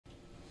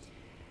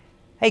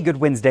Hey, good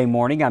Wednesday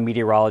morning. I'm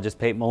meteorologist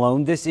Pete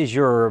Malone. This is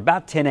your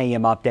about 10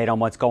 a.m. update on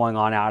what's going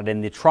on out in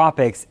the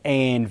tropics,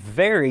 and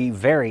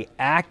very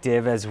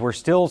active as we're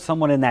still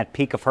somewhat in that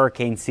peak of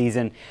hurricane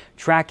season,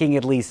 tracking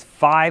at least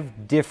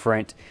 5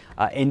 different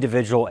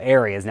individual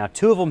areas. Now,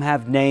 2 of them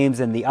have names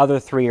and the other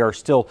 3 are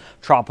still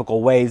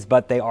tropical waves,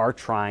 but they are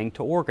trying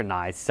to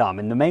organize some.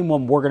 And the main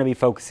one we're going to be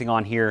focusing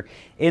on here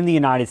in the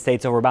United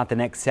States over about the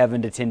next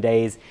 7 to 10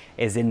 days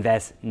is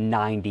Invest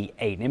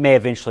 98. And it may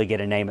eventually get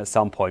a name at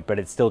some point, but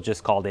it's still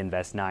just called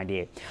Invest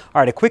 98.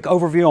 All right, a quick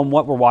overview on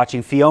what we're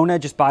watching. Fiona,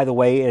 just by the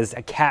way, is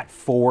a Cat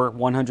 4,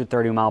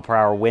 130 mile per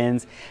hour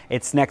winds.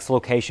 Its next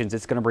locations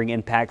it's going to bring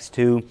impacts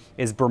to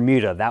is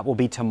Bermuda. That will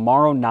be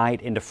tomorrow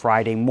night into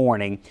Friday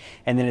morning.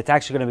 And then it's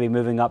actually going to be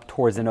moving up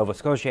towards the Nova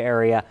Scotia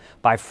area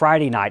by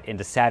Friday night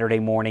into Saturday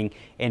morning,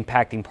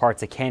 impacting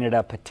parts of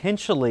Canada,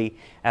 potentially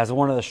as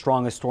one of the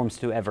strongest storms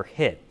to ever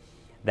hit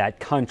that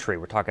country.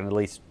 We're talking at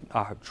least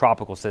a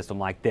tropical system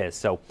like this.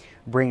 So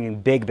bringing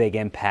big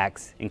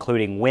impacts,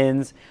 including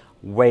winds,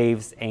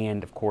 waves,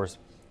 and of course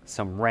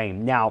some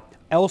rain. Now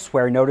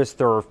elsewhere, notice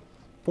there are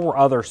 4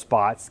 other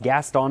spots.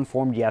 Gaston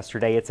formed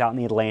yesterday. It's out in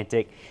the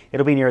Atlantic.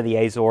 It'll be near the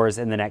Azores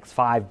in the next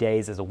 5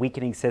 days as a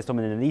weakening system.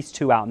 And then these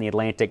 2 out in the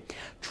Atlantic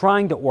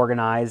trying to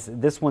organize.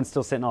 This one's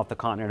still sitting off the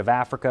continent of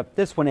Africa.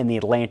 This one in the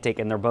Atlantic,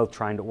 and they're both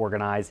trying to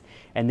organize.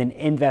 And then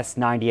Invest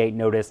 98,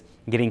 notice,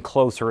 getting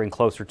closer and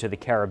closer to the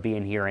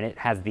Caribbean here. And it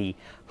has the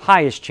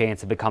highest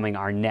chance of becoming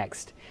our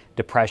next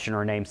depression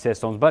or named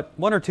systems. But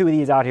 1 or 2 of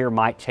these out here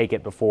might take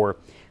it before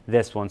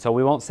this one. So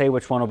we won't say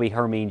which one will be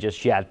Hermine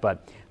just yet,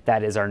 but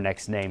that is our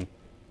next name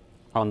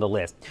on the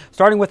list.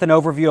 Starting with an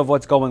overview of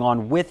what's going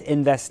on with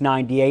Invest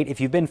 98.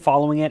 If you've been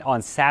following it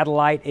on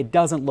satellite, it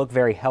doesn't look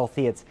very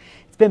healthy. It's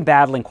been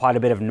battling quite a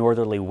bit of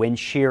northerly wind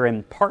shear,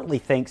 and partly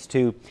thanks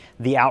to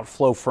the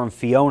outflow from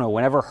Fiona.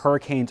 Whenever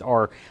hurricanes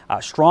are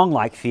strong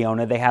like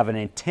Fiona, they have an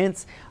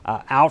intense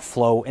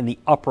outflow in the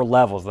upper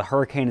levels. The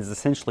hurricane is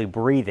essentially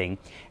breathing,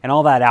 and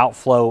all that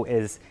outflow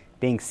is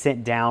being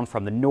sent down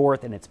from the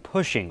north, and it's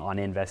pushing on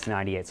Invest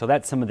 98. So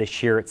that's some of the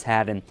shear it's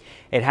had, and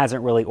it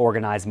hasn't really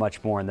organized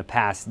much more in the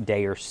past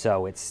day or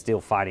so. It's still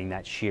fighting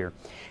that shear.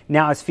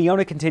 Now, as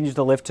Fiona continues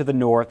to lift to the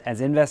north,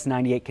 as Invest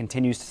 98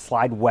 continues to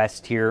slide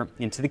west here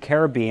into the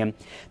Caribbean,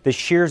 the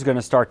shear is going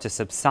to start to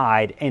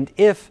subside. And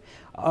if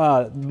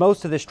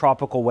most of this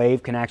tropical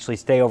wave can actually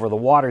stay over the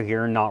water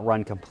here and not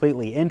run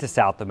completely into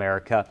South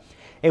America,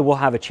 it will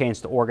have a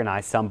chance to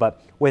organize some. But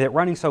with it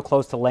running so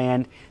close to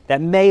land,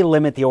 that may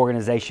limit the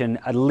organization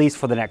at least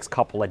for the next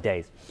couple of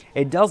days.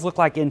 It does look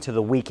like into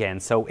the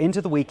weekend. So into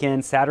the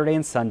weekend, Saturday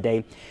and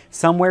Sunday,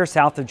 somewhere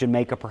south of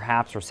Jamaica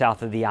perhaps, or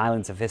south of the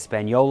islands of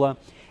Hispaniola.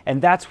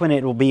 And that's when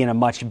it will be in a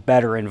much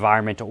better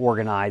environment to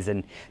organize.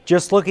 And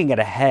just looking at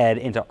ahead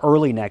into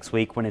early next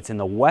week, when it's in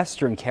the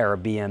Western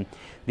Caribbean,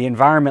 the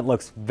environment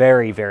looks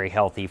very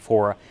healthy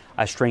for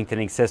a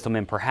strengthening system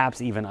and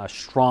perhaps even a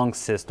strong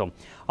system.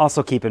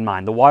 Also keep in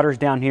mind, the waters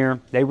down here,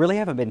 they really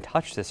haven't been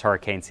touched this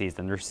hurricane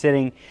season. They're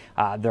sitting,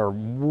 they're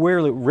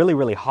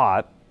really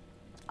hot.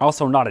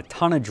 Also not a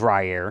ton of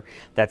dry air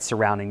that's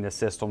surrounding the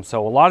system.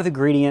 So a lot of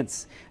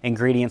the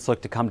ingredients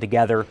look to come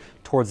together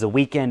towards the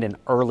weekend and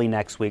early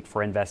next week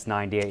for Invest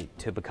 98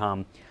 to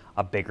become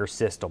a bigger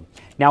system.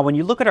 Now, when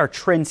you look at our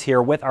trends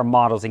here with our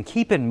models, and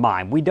keep in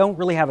mind, we don't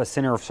really have a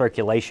center of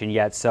circulation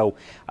yet. So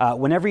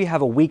whenever you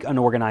have a weak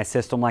unorganized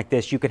system like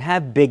this, you can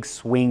have big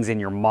swings in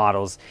your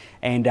models,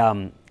 and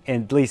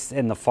at least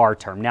in the far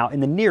term. Now, in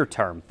the near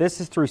term,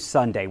 this is through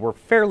Sunday, we're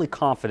fairly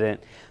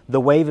confident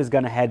the wave is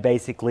going to head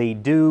basically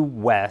due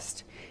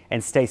west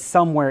and stay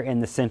somewhere in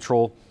the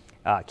central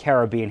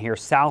Caribbean here,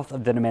 south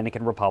of the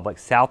Dominican Republic,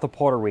 south of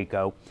Puerto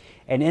Rico.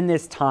 And in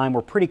this time,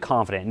 we're pretty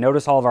confident.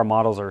 Notice all of our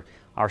models are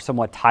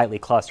somewhat tightly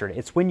clustered.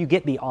 It's when you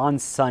get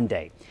beyond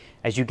Sunday,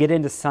 as you get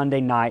into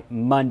Sunday night,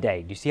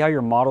 Monday, do you see how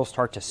your models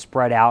start to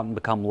spread out and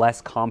become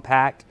less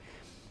compact?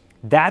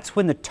 That's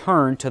when the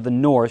turn to the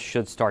north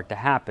should start to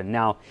happen.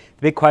 Now,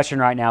 the big question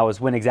right now is,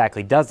 when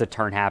exactly does the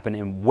turn happen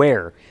and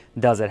where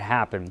does it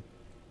happen?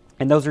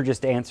 And those are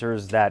just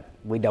answers that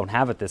we don't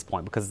have at this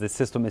point because the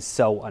system is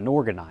so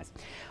unorganized.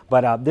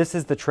 But this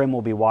is the trend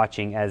we'll be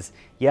watching as,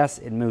 yes,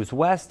 it moves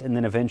west, and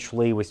then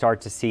eventually we start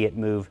to see it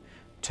move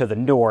to the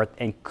north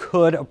and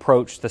could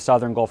approach the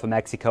southern Gulf of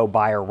Mexico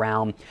by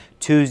around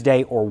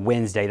Tuesday or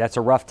Wednesday. That's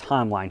a rough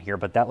timeline here,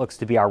 but that looks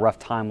to be our rough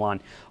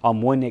timeline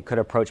on when it could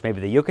approach maybe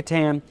the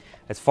Yucatan,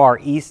 as far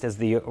east as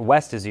the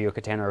west as the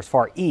Yucatan, or as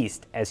far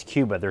east as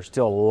Cuba. There's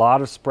still a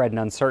lot of spread and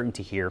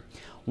uncertainty here,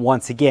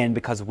 once again,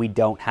 because we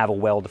don't have a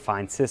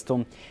well-defined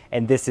system,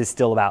 and this is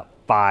still about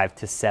 5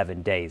 to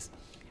 7 days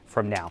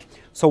from now.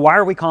 So why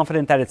are we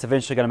confident that it's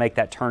eventually going to make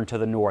that turn to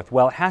the north?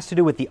 Well, it has to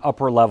do with the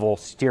upper level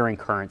steering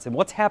currents. And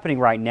what's happening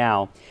right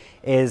now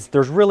is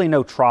there's really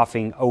no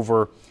troughing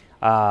over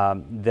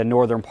the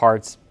northern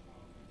parts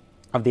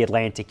of the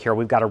Atlantic here.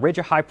 We've got a ridge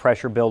of high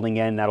pressure building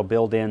in that'll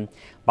build in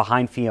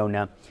behind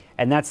Fiona.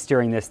 and that's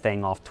steering this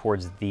thing off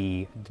towards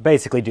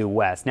basically due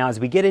west. Now,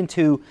 as we get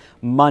into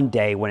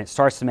Monday, when it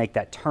starts to make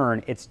that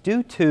turn, it's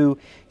due to,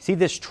 see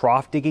this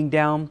trough digging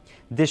down?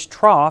 This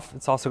trough,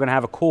 it's also going to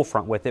have a cool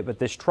front with it, but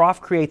this trough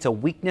creates a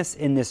weakness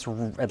in this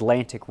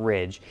Atlantic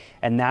ridge,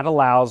 and that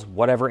allows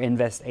whatever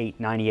Invest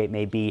 898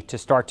 may be to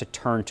start to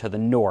turn to the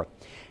north.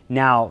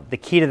 Now, the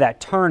key to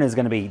that turn is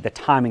going to be the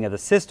timing of the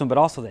system, but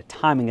also the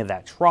timing of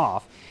that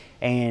trough.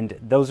 And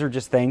those are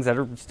just things that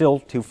are still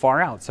too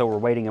far out, so we're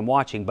waiting and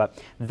watching.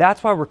 But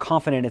that's why we're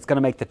confident it's going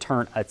to make the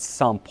turn at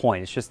some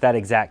point. It's just that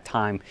exact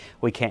time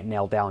we can't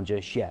nail down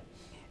just yet.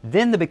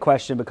 Then the big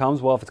question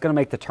becomes, well, if it's going to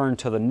make the turn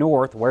to the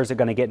north, where's it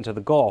going to get into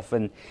the Gulf?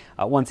 And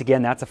once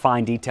again, that's a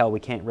fine detail we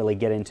can't really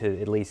get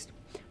into, at least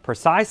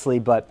precisely.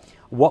 But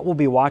what we'll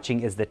be watching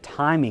is the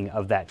timing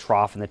of that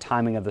trough and the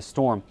timing of the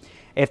storm.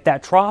 If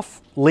that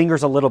trough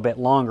lingers a little bit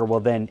longer, well,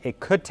 then it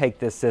could take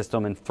this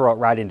system and throw it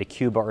right into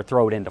Cuba or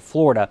throw it into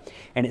Florida,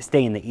 and it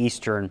stay in the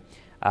eastern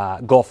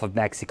Gulf of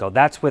Mexico.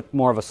 That's with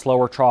more of a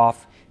slower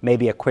trough,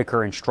 maybe a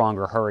quicker and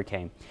stronger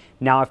hurricane.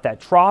 Now, if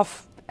that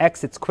trough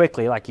exits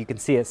quickly, like you can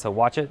see it, so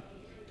watch it,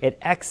 it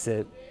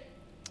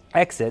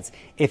exits.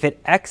 If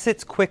it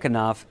exits quick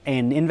enough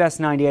and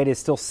Invest 98 is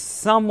still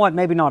somewhat,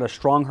 maybe not a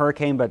strong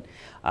hurricane, but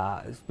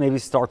maybe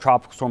still a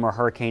tropical storm or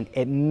hurricane,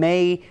 it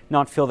may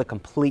not feel the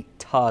complete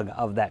tug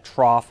of that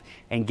trough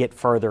and get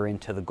further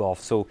into the Gulf.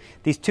 So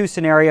these two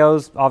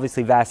scenarios,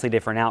 obviously vastly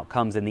different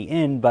outcomes in the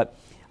end, but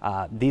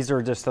these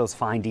are just those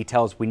fine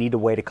details we need to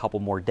wait a couple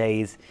more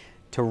days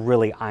to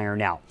really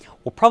iron out.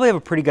 We'll probably have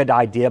a pretty good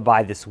idea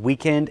by this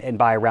weekend and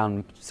by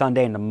around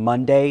Sunday into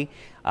Monday,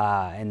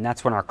 and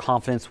that's when our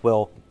confidence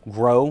will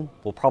grow.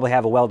 We'll probably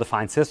have a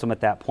well-defined system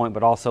at that point,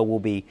 but also we'll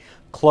be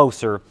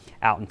closer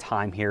out in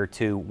time here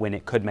to when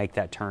it could make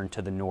that turn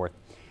to the north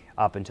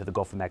up into the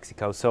Gulf of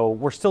Mexico. So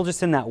we're still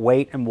just in that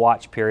wait and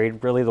watch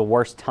period, really the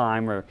worst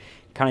time, or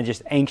kind of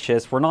just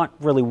anxious. We're not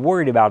really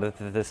worried about it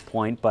at this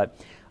point, but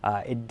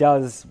it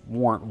does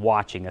warrant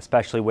watching,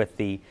 especially with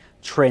the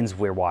trends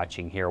we're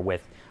watching here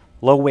with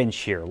low wind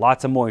shear,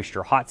 lots of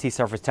moisture, hot sea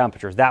surface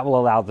temperatures. That will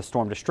allow the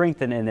storm to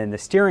strengthen, and then the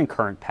steering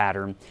current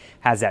pattern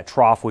has that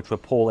trough which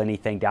would pull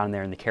anything down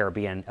there in the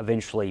Caribbean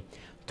eventually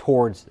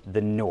towards the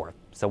north.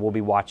 So we'll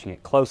be watching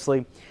it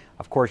closely.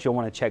 Of course, you'll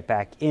want to check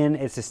back in.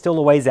 It's still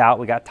a ways out.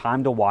 We got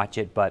time to watch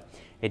it, but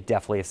it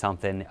definitely is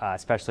something,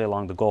 especially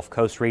along the Gulf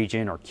Coast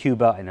region or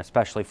Cuba and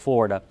especially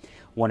Florida,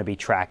 want to be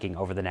tracking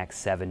over the next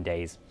 7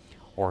 days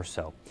or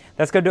so.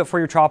 That's going to do it for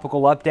your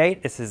tropical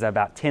update. This is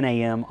about 10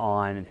 a.m.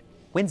 on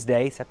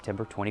Wednesday,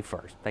 September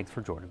 21st. Thanks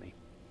for joining me.